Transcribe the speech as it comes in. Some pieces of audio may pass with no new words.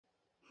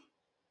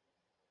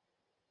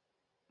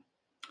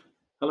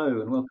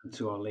Hello and welcome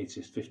to our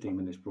latest 15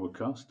 minutes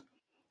broadcast.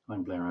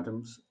 I'm Blair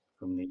Adams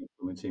from the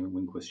employment team at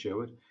Winkworth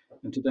Sherwood,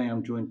 and today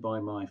I'm joined by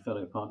my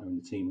fellow partner in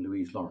the team,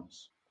 Louise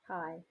Lawrence.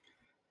 Hi.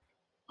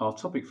 Our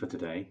topic for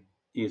today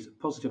is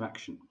positive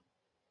action.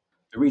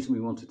 The reason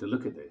we wanted to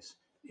look at this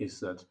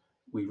is that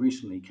we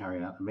recently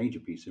carried out a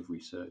major piece of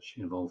research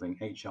involving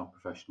HR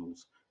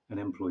professionals and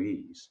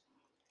employees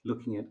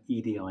looking at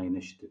EDI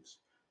initiatives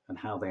and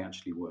how they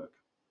actually work.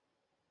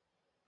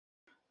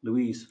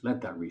 Louise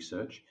led that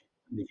research,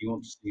 and if you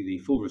want to see the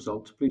full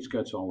result, please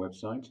go to our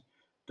website,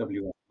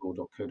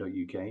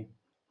 wflaw.co.uk,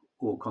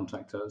 or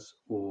contact us,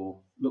 or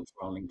look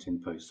for our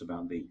LinkedIn posts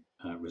about the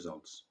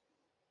results.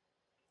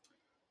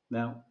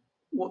 Now,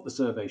 what the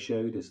survey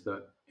showed is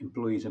that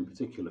employees in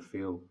particular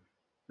feel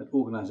that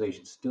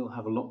organisations still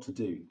have a lot to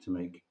do to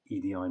make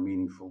EDI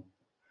meaningful.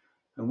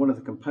 And one of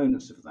the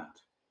components of that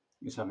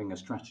is having a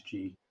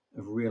strategy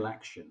of real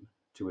action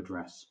to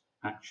address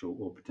actual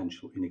or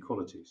potential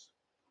inequalities.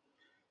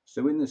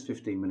 So, in this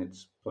 15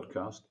 minutes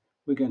podcast,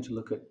 we're going to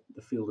look at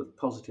the field of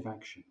positive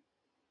action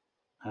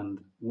and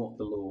what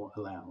the law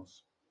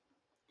allows.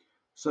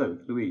 So,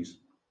 Louise,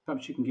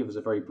 perhaps you can give us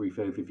a very brief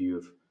overview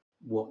of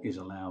what is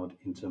allowed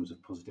in terms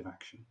of positive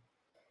action.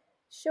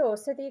 Sure.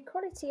 So the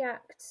Equality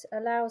Act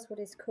allows what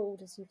is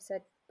called, as you've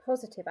said,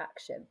 positive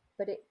action,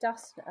 but it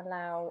doesn't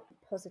allow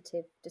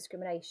positive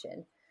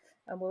discrimination.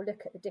 And we'll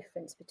look at the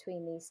difference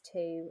between these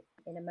two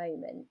in a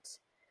moment.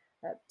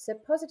 So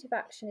positive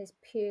action is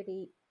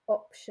purely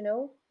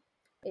optional.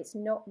 It's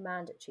not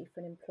mandatory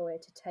for an employer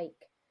to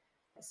take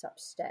such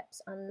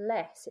steps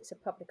unless it's a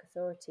public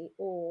authority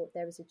or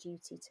there is a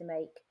duty to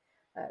make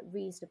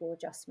reasonable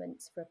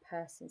adjustments for a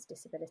person's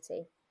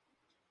disability.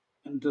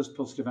 And does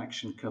positive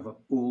action cover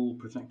all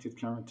protected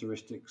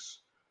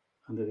characteristics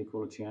under the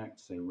Equality Act,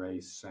 say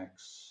race,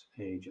 sex,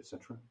 age,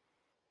 etc.?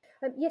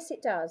 Yes,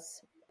 it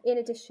does. In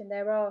addition,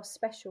 there are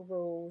special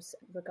rules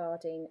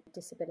regarding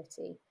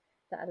disability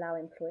that allow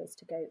employers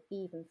to go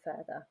even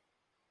further.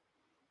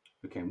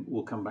 Okay,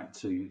 we'll come back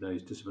to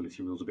those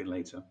disability rules a bit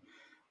later.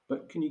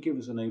 But can you give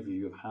us an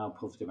overview of how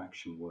positive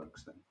action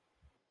works then?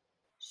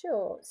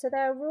 Sure. So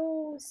there are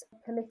rules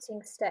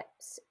permitting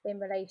steps in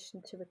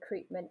relation to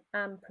recruitment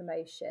and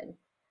promotion,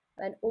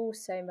 and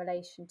also in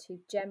relation to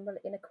general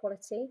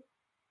inequality.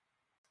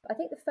 I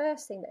think the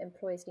first thing that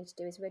employers need to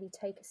do is really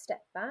take a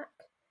step back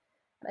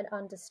and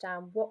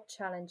understand what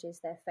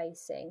challenges they're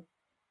facing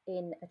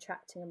in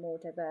attracting a more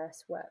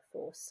diverse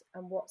workforce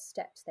and what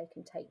steps they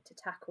can take to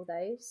tackle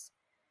those.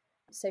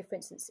 So, for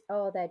instance,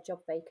 are their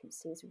job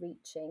vacancies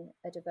reaching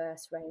a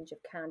diverse range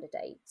of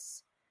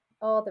candidates?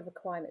 Are the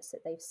requirements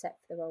that they've set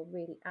for the role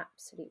really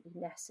absolutely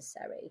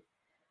necessary?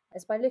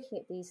 As by looking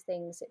at these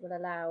things, it will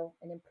allow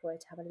an employer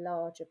to have a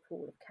larger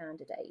pool of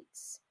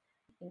candidates,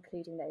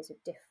 including those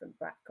with different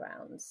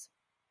backgrounds.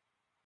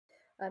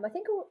 I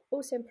think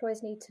also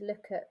employers need to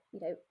look at,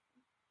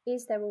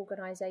 is their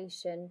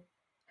organisation,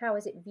 how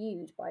is it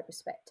viewed by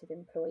prospective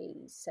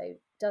employees? So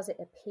does it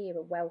appear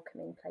a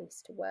welcoming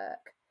place to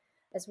work,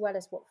 as well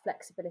as what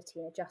flexibility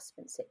and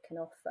adjustments it can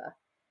offer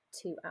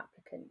to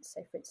applicants?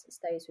 So for instance,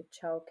 those with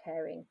child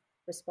caring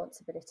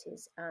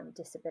responsibilities and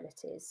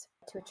disabilities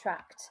to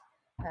attract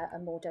a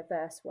more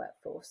diverse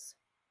workforce.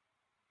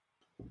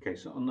 Okay,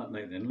 so on that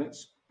note then,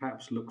 let's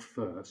perhaps look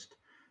first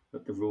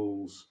at the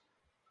rules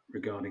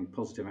regarding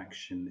positive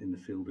action in the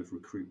field of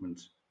recruitment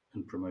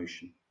and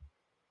promotion.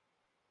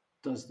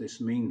 Does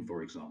this mean,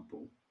 for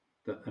example,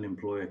 that an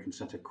employer can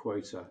set a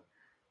quota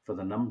for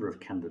the number of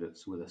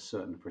candidates with a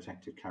certain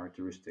protected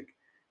characteristic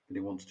that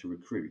it wants to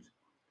recruit?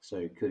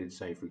 So, could it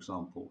say, for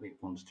example, it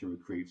wants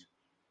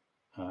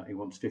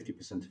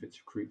 50% of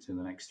its recruits in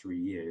the next 3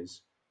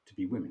 years to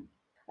be women?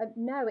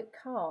 No, it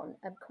can't.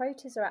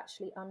 Quotas are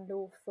actually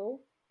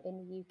unlawful in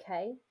the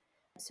UK.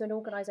 So an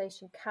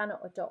organisation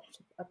cannot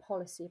adopt a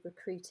policy of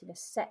recruiting a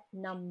set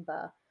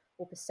number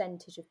or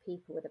percentage of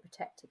people with a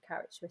protected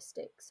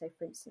characteristic, so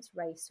for instance,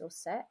 race or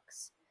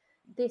sex.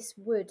 This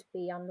would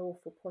be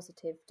unlawful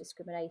positive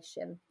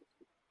discrimination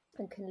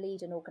and can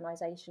lead an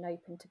organisation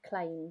open to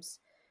claims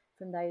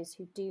from those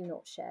who do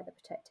not share the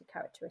protected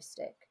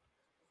characteristic.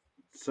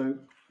 So,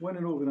 when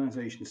an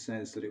organisation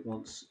says that it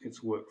wants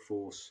its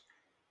workforce,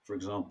 for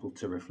example,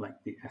 to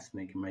reflect the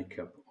ethnic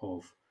makeup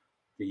of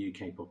the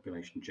UK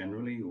population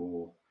generally,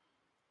 or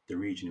the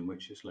region in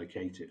which it's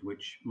located,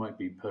 which might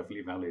be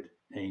perfectly valid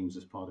aims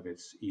as part of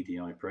its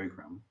EDI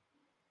programme,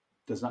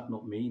 does that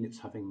not mean it's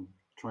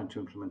trying to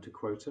implement a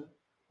quota,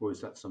 or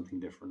is that something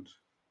different?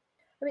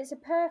 I mean, it's a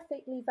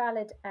perfectly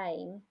valid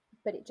aim,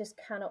 but it just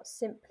cannot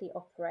simply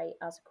operate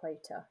as a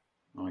quota.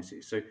 I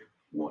see. So,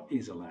 what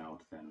is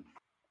allowed then?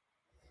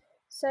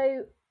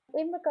 So,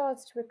 in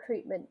regards to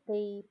recruitment,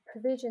 the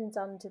provisions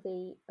under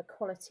the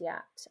Equality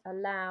Act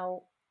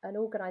allow an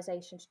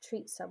organisation to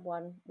treat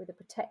someone with a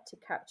protected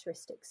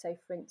characteristic, so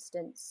for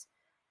instance,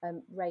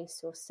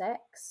 race or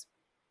sex,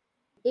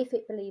 if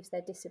it believes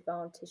they're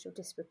disadvantaged or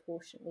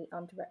disproportionately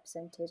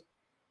underrepresented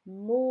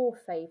more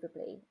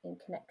favourably in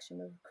connection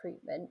with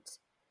recruitment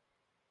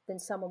than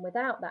someone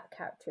without that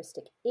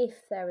characteristic,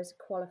 if they're as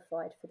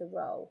qualified for the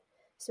role.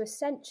 So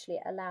essentially,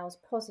 it allows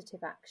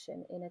positive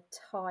action in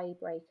a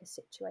tiebreaker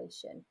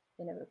situation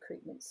in a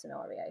recruitment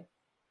scenario.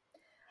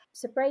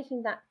 So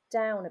breaking that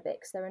down a bit,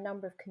 because there are a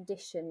number of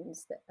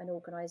conditions that an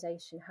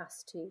organisation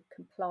has to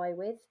comply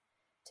with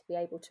to be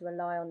able to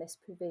rely on this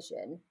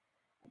provision.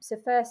 So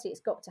firstly, it's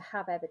got to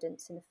have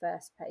evidence in the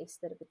first place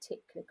that a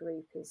particular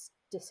group is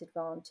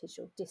disadvantaged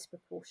or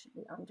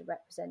disproportionately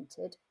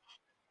underrepresented.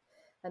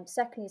 And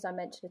secondly, as I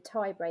mentioned, a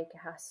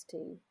tiebreaker has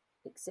to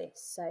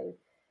exist. So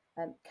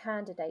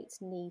candidates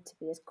need to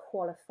be as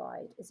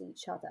qualified as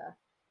each other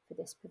for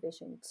this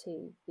provision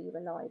to be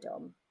relied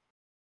on.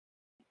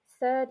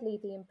 Thirdly,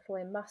 the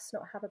employer must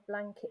not have a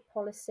blanket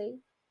policy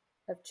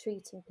of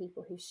treating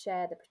people who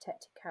share the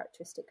protected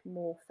characteristic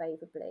more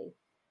favourably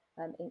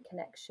in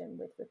connection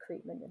with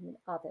recruitment than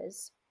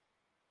others.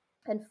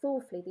 And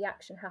fourthly, the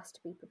action has to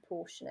be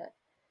proportionate.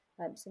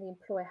 So the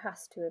employer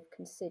has to have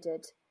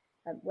considered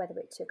whether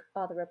it took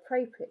other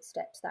appropriate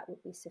steps that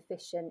would be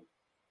sufficient,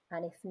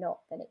 and if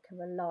not, then it can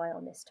rely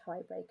on this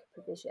tiebreaker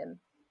provision.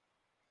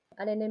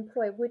 And an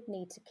employer would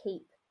need to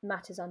keep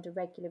matters under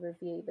regular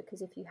review,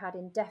 because if you had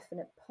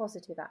indefinite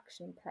positive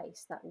action in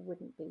place, that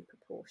wouldn't be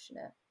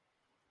proportionate.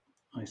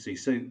 I see.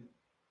 So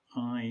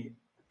I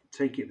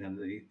take it then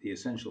the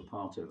essential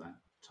part of that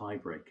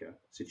tiebreaker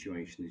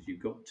situation is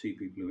you've got two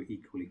people who are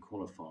equally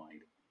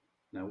qualified.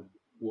 Now,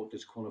 what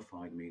does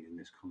qualified mean in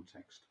this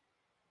context?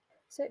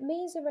 So it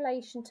means in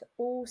relation to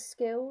all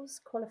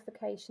skills,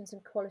 qualifications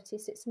and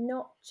qualities. It's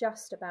not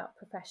just about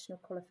professional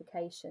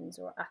qualifications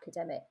or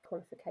academic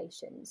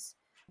qualifications,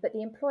 but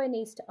the employer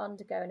needs to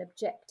undergo an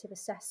objective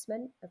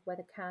assessment of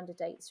whether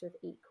candidates are of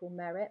equal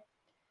merit.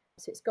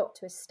 So it's got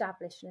to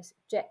establish an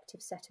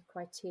objective set of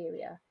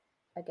criteria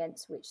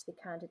against which the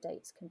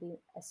candidates can be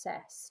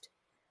assessed.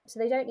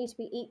 So they don't need to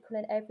be equal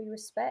in every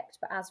respect,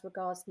 but as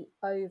regards the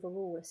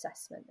overall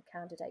assessment, the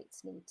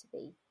candidates need to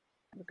be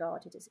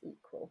regarded as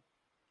equal.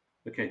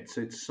 Okay,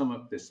 so to sum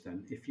up this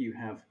then, if you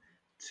have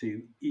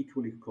two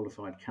equally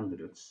qualified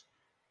candidates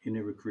in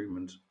a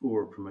recruitment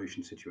or a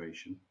promotion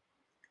situation,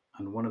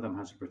 and one of them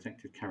has a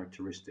protected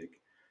characteristic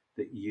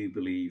that you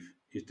believe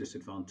is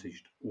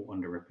disadvantaged or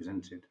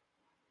underrepresented,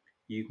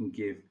 you can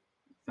give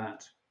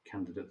that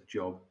candidate the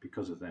job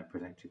because of their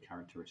protected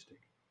characteristic.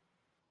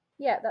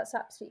 Yeah, that's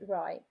absolutely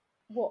right.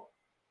 What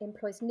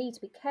employers need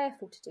to be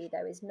careful to do,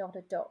 though, is not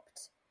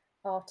adopt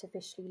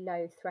artificially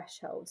low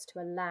thresholds to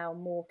allow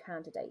more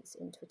candidates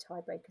into a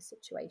tiebreaker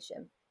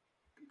situation.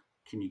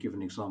 Can you give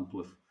an example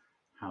of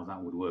how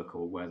that would work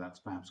or where that's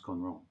perhaps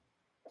gone wrong?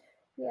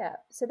 Yeah,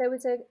 so there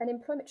was an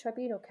employment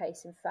tribunal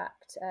case, in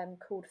fact,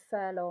 called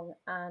Furlong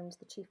and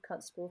the Chief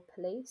Constable of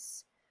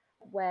Police,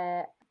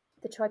 where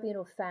the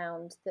tribunal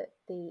found that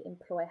the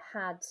employer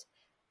had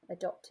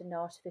adopted an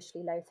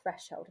artificially low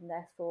threshold and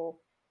therefore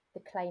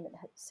the claimant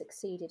had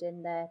succeeded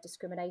in their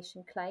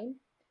discrimination claim.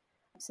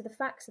 So the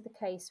facts of the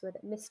case were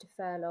that Mr.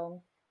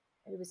 Furlong,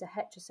 who was a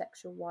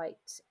heterosexual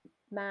white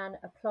man,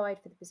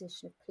 applied for the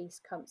position of police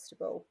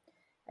constable,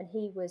 and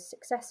he was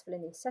successful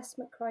in the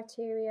assessment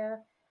criteria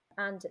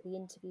and at the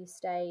interview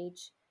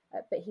stage,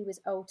 but he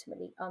was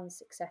ultimately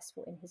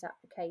unsuccessful in his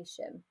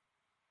application.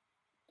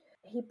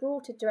 He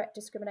brought a direct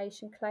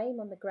discrimination claim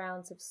on the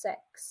grounds of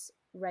sex,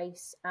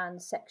 race,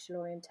 and sexual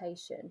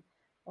orientation,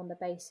 on the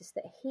basis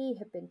that he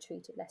had been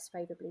treated less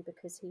favourably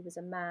because he was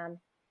a man,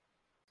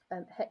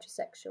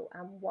 heterosexual,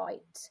 and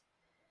white.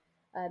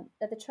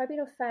 The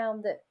tribunal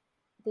found that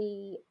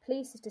the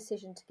police's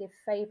decision to give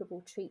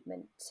favourable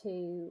treatment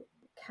to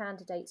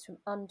candidates from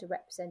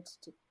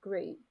underrepresented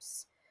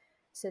groups,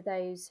 so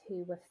those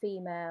who were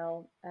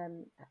female,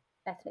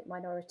 ethnic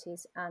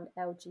minorities, and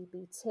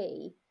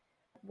LGBT,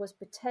 was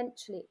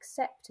potentially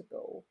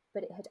acceptable,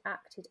 but it had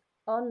acted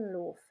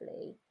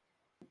unlawfully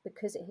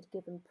because it had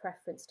given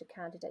preference to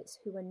candidates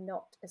who were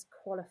not as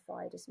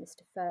qualified as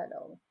Mr.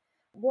 Furlong.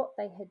 What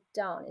they had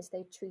done is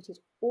they treated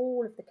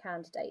all of the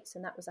candidates,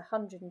 and that was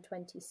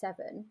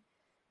 127,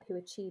 who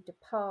achieved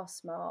a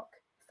pass mark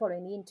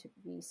following the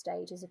interview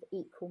stages, of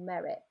equal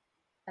merit,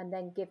 and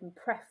then given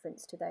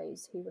preference to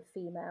those who were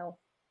female,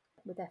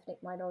 with ethnic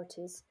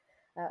minorities,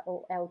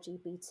 or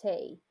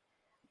LGBT.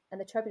 And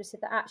the tribunal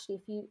said that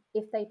actually,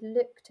 if they'd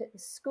looked at the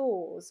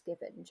scores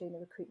given during the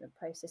recruitment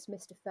process,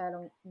 Mr.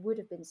 Furlong would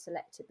have been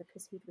selected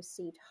because he'd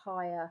received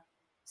higher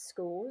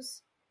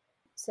scores.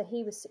 So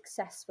he was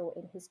successful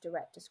in his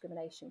direct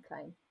discrimination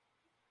claim.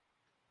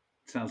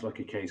 Sounds like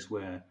a case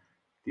where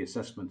the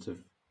assessment of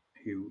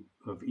who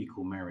of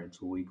equal merit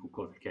or equal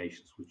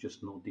qualifications was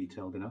just not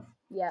detailed enough.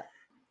 Yeah.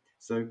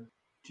 So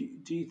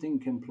do you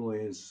think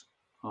employers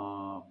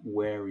are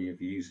wary of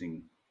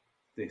using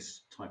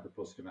this type of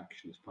positive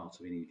action as part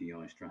of an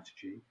EDI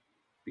strategy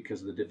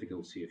because of the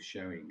difficulty of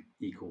showing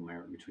equal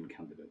merit between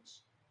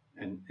candidates?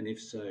 And if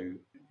so,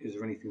 is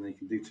there anything they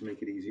can do to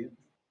make it easier?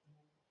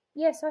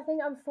 Yes, I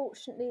think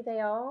unfortunately they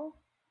are.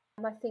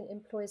 And I think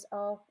employers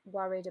are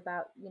worried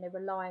about,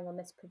 relying on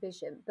this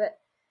provision. But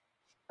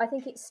I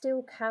think it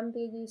still can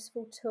be a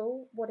useful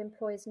tool. What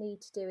employers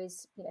need to do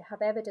is,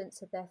 have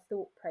evidence of their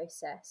thought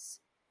process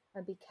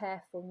and be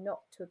careful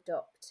not to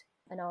adopt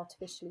an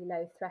artificially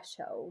low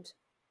threshold.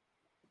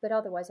 But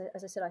otherwise,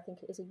 as I said, I think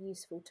it is a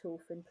useful tool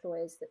for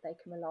employers that they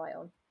can rely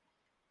on.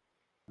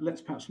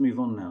 Let's perhaps move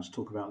on now to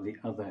talk about the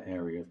other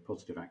area of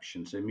positive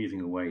action. So,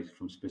 moving away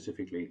from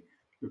specifically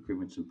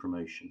recruitment and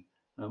promotion,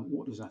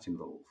 what does that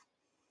involve?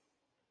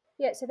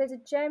 Yeah, so there's a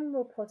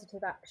general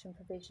positive action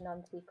provision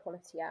under the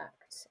Equality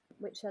Act,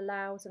 which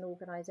allows an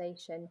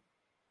organisation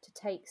to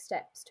take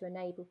steps to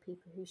enable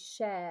people who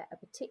share a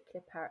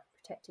particular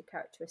protected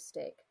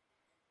characteristic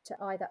to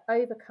either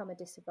overcome a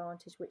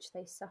disadvantage which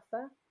they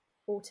suffer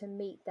or to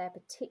meet their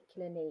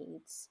particular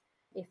needs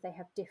if they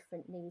have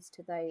different needs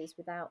to those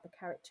without the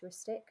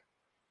characteristic.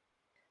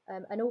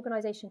 An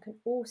organisation can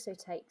also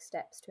take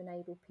steps to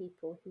enable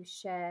people who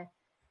share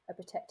a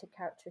protected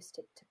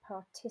characteristic to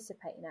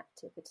participate in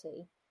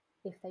activity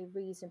if they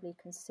reasonably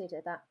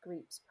consider that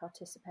group's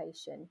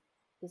participation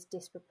is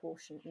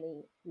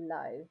disproportionately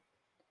low.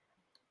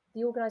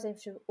 The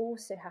organisation will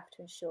also have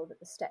to ensure that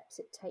the steps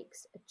it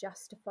takes are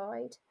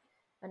justified.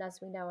 And as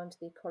we know under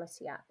the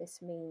Equality Act,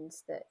 this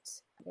means that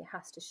it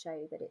has to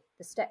show that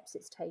the steps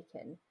it's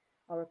taken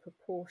are a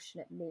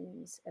proportionate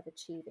means of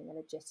achieving a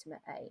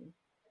legitimate aim.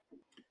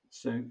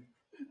 So,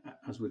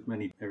 as with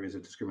many areas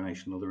of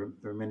discrimination,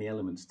 there are many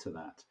elements to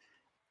that.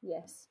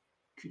 Yes.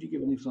 Could you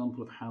give an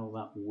example of how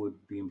that would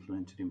be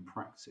implemented in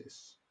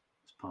practice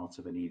as part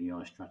of an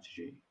EDI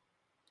strategy?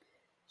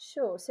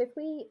 Sure. So if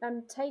we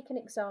take an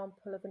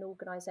example of an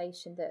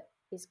organisation that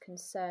is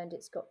concerned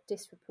it's got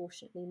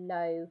disproportionately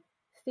low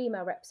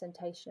female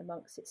representation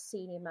amongst its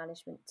senior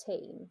management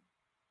team,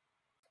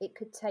 it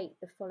could take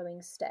the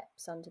following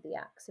steps under the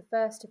Act. So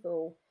first of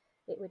all,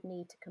 it would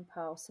need to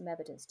compile some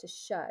evidence to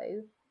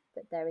show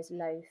that there is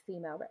low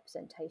female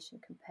representation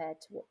compared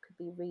to what could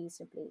be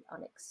reasonably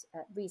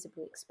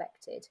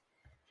expected.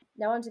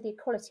 Now, under the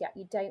Equality Act,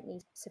 you don't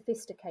need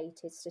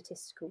sophisticated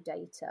statistical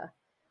data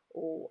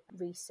or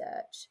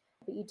research,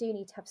 but you do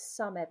need to have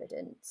some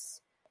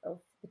evidence of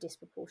the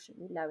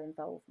disproportionately low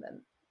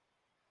involvement.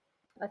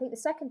 I think the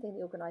second thing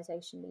the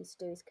organisation needs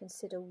to do is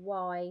consider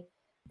why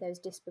there's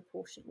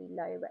disproportionately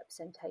low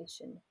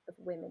representation of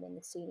women in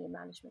the senior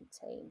management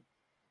team.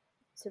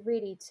 So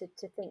really to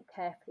think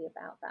carefully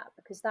about that,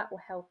 because that will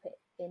help it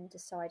in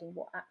deciding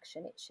what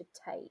action it should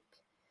take.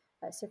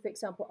 So, for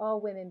example, are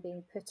women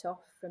being put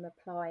off from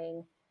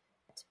applying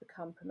to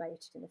become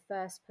promoted in the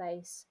first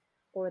place,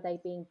 or are they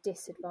being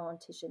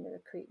disadvantaged in the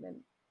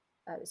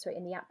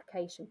in the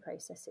application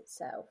process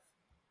itself?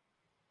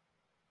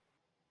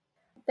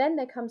 Then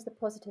there comes the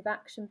positive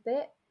action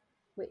bit,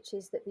 which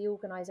is that the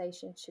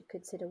organisation should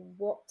consider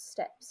what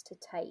steps to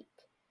take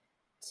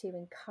to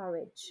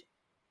encourage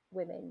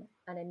women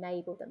and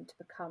enable them to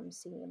become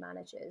senior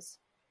managers.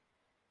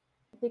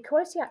 The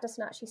Equality Act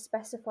doesn't actually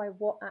specify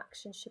what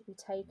action should be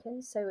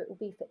taken, so it will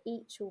be for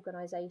each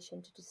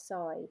organisation to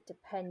decide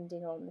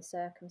depending on the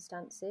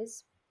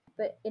circumstances.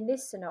 But in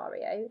this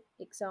scenario,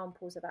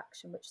 examples of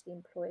action which the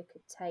employer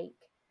could take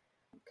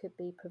could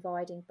be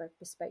providing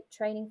bespoke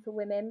training for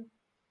women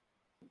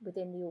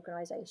within the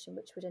organisation,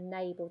 which would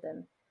enable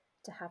them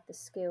to have the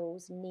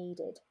skills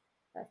needed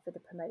for the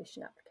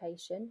promotion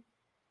application,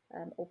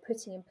 or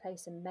putting in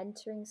place a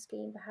mentoring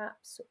scheme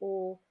perhaps,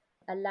 or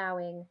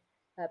allowing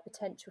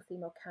potential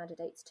female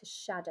candidates to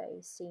shadow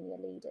senior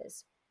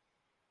leaders.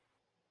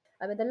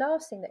 And the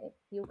last thing that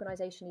the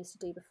organisation needs to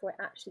do before it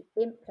actually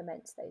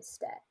implements those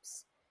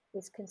steps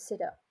is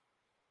consider,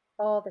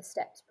 are the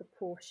steps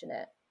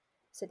proportionate?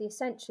 So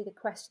essentially the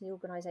question the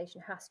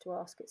organisation has to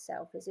ask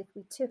itself is, if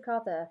we took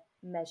other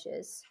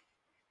measures,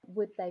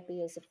 would they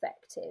be as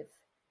effective?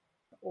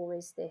 Or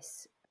is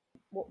this,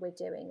 what we're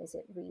doing, is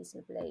it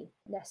reasonably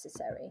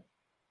necessary?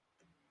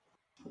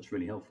 That's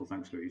really helpful.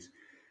 Thanks, Louise.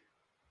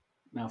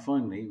 Now,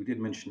 finally, we did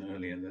mention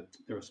earlier that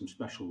there are some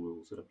special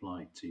rules that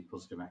apply to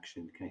positive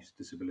action in the case of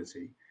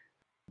disability.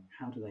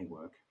 How do they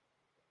work?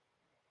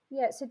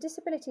 Yeah, so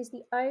disability is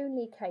the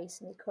only case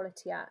in the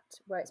Equality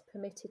Act where it's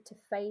permitted to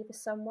favour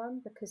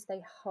someone because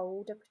they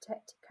hold a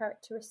protected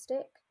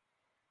characteristic.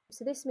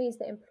 So this means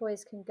that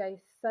employers can go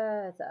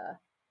further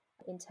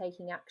in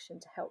taking action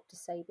to help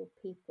disabled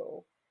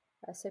people.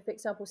 So, for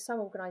example, some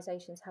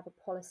organisations have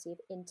a policy of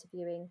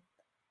interviewing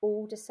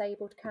all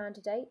disabled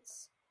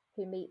candidates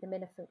who meet the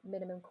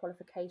minimum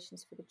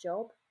qualifications for the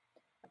job,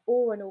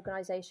 or an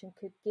organisation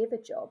could give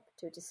a job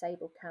to a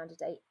disabled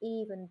candidate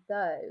even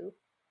though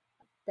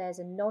there's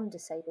a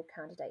non-disabled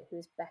candidate who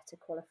is better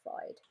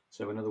qualified.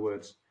 So, in other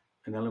words,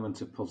 an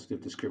element of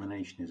positive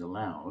discrimination is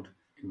allowed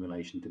in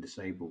relation to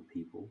disabled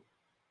people,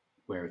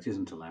 where it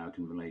isn't allowed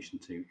in relation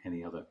to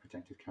any other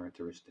protected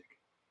characteristic.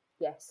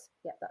 Yes,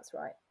 yeah, that's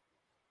right.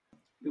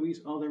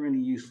 Louise, are there any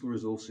useful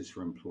resources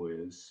for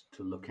employers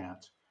to look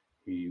at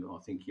who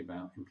are thinking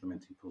about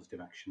implementing positive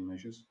action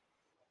measures?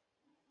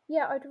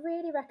 Yeah, I'd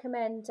really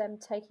recommend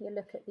taking a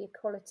look at the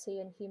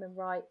Equality and Human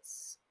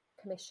Rights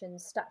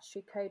Commission's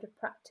Statutory Code of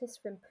Practice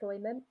for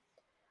Employment.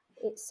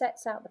 It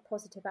sets out the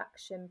positive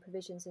action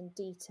provisions in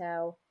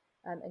detail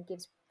and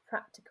gives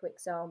practical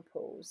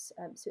examples.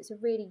 So it's a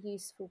really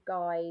useful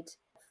guide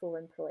for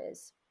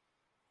employers.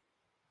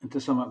 And to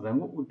sum up then,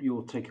 what would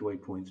your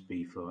takeaway points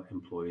be for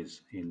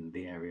employers in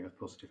the area of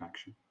positive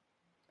action?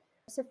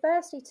 So,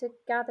 firstly, to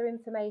gather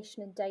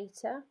information and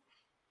data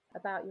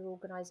about your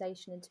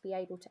organisation and to be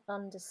able to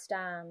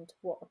understand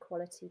what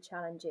equality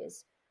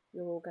challenges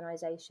your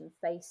organisation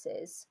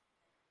faces.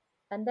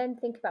 And then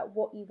think about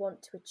what you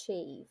want to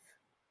achieve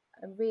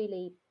and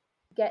really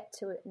get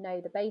to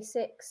know the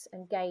basics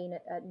and gain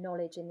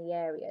knowledge in the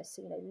area.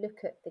 So,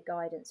 look at the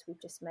guidance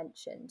we've just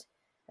mentioned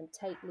and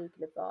take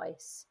legal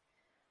advice.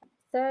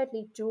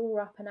 Thirdly,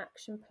 draw up an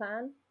action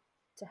plan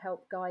to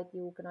help guide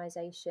the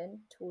organisation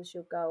towards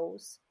your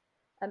goals.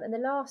 And the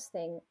last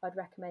thing I'd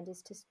recommend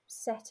is to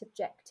set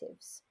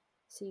objectives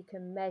so you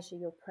can measure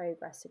your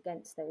progress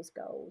against those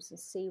goals and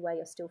see where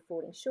you're still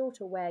falling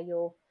short or where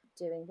you're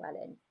doing well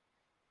in.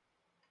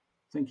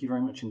 Thank you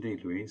very much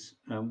indeed, Louise.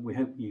 We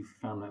hope you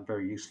found that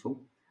very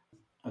useful.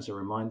 As a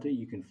reminder,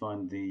 you can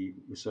find the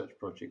research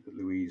project that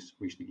Louise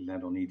recently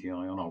led on EDI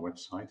on our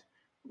website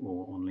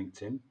or on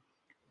LinkedIn.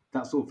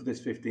 That's all for this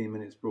 15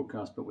 minutes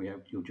broadcast, but we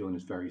hope you'll join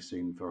us very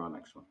soon for our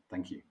next one.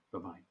 Thank you.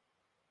 Bye-bye.